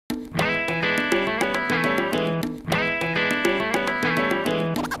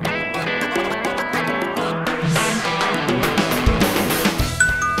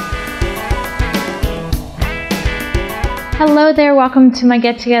Hello there, welcome to my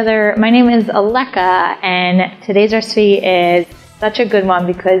get together. My name is Aleka and today's recipe is such a good one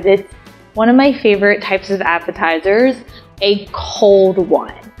because it's one of my favorite types of appetizers, a cold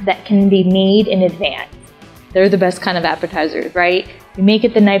one that can be made in advance. They're the best kind of appetizers, right? You make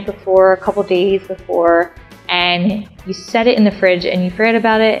it the night before, a couple days before, and you set it in the fridge and you forget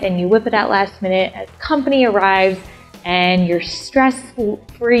about it and you whip it out last minute as company arrives and you're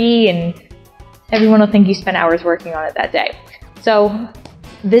stress-free and everyone will think you spent hours working on it that day. So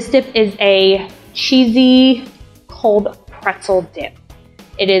this dip is a cheesy cold pretzel dip.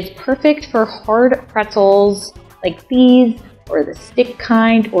 It is perfect for hard pretzels like these or the stick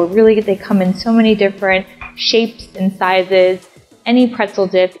kind, or really they come in so many different shapes and sizes. Any pretzel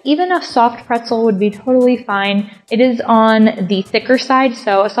dip, even a soft pretzel would be totally fine. It is on the thicker side,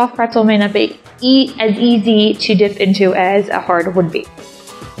 so a soft pretzel may not be as easy to dip into as a hard would be.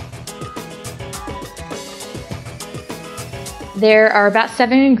 There are about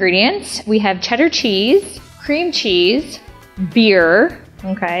 7 ingredients. We have cheddar cheese, cream cheese, beer,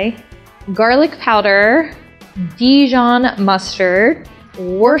 okay, garlic powder, Dijon mustard,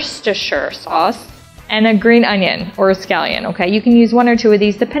 Worcestershire sauce, and a green onion or a scallion, okay? You can use 1 or 2 of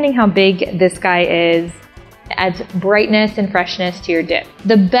these depending how big this guy is. It adds brightness and freshness to your dip.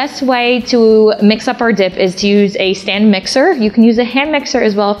 The best way to mix up our dip is to use a stand mixer. You can use a hand mixer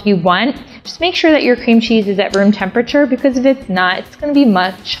as well if you want. Just make sure that your cream cheese is at room temperature because if it's not, it's gonna be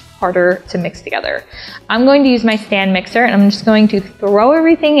much harder to mix together. I'm going to use my stand mixer and I'm just going to throw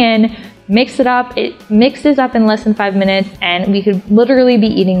everything in, mix it up. It mixes up in less than 5 minutes and we could literally be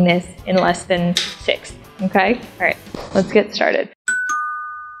eating this in less than 6, okay? All right, let's get started.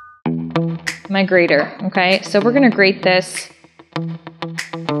 My grater, okay? So we're gonna grate this.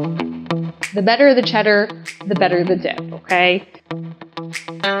 The better the cheddar, the better the dip, okay?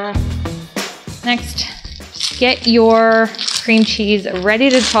 Next, get your cream cheese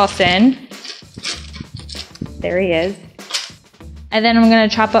ready to toss in. There he is. And then I'm gonna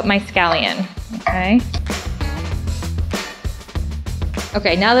chop up my scallion, okay?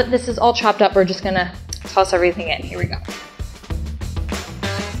 Okay, now that this is all chopped up, we're just gonna toss everything in. Here we go.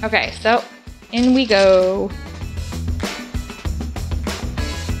 Okay, so in we go.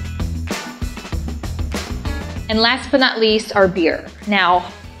 And last but not least, our beer.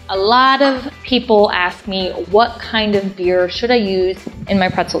 Now, a lot of people ask me what kind of beer should I use in my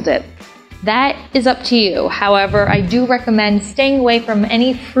pretzel dip. That is up to you. However, I do recommend staying away from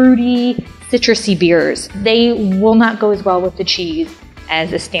any fruity, citrusy beers. They will not go as well with the cheese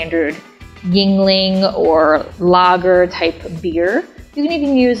as a standard Yingling or lager type beer. You can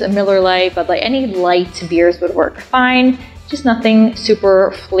even use a Miller Lite, but like any light beers would work fine. Just nothing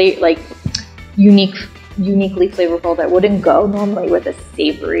super uniquely flavorful that wouldn't go normally with a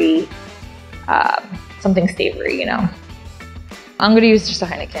savory, something savory, you know. I'm gonna use just a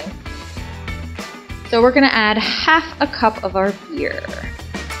Heineken. So we're gonna add half a cup of our beer.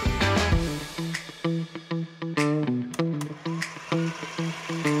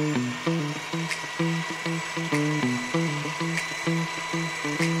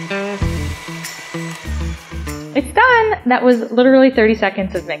 It's done! That was literally 30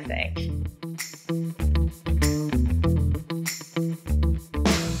 seconds of mixing.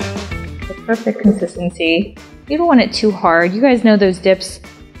 The perfect consistency. You don't want it too hard. You guys know those dips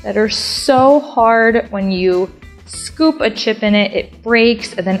that are so hard when you scoop a chip in it, it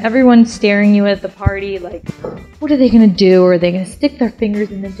breaks, and then everyone's staring you at the party like, what are they gonna do? Are they gonna stick their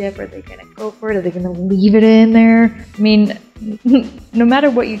fingers in the dip? Are they gonna go for it? Are they gonna leave it in there? I mean, no matter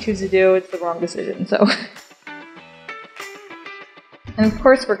what you choose to do, it's the wrong decision, so. And of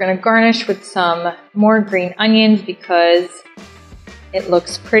course, we're gonna garnish with some more green onions because it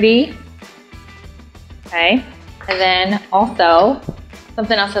looks pretty. Okay, and then also,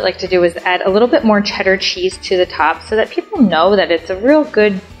 something else I like to do is add a little bit more cheddar cheese to the top so that people know that it's a real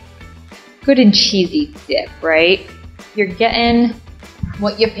good and cheesy dip, right? You're getting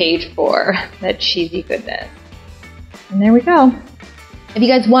what you paid for, that cheesy goodness. And there we go. If you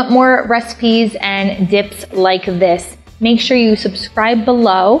guys want more recipes and dips like this, make sure you subscribe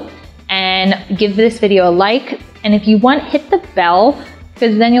below and give this video a like. And if you want, hit the bell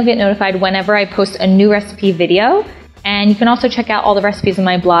because then you'll get notified whenever I post a new recipe video. And you can also check out all the recipes on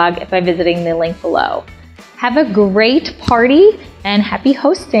my blog by visiting the link below. Have a great party and happy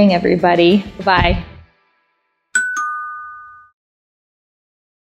hosting, everybody. Bye.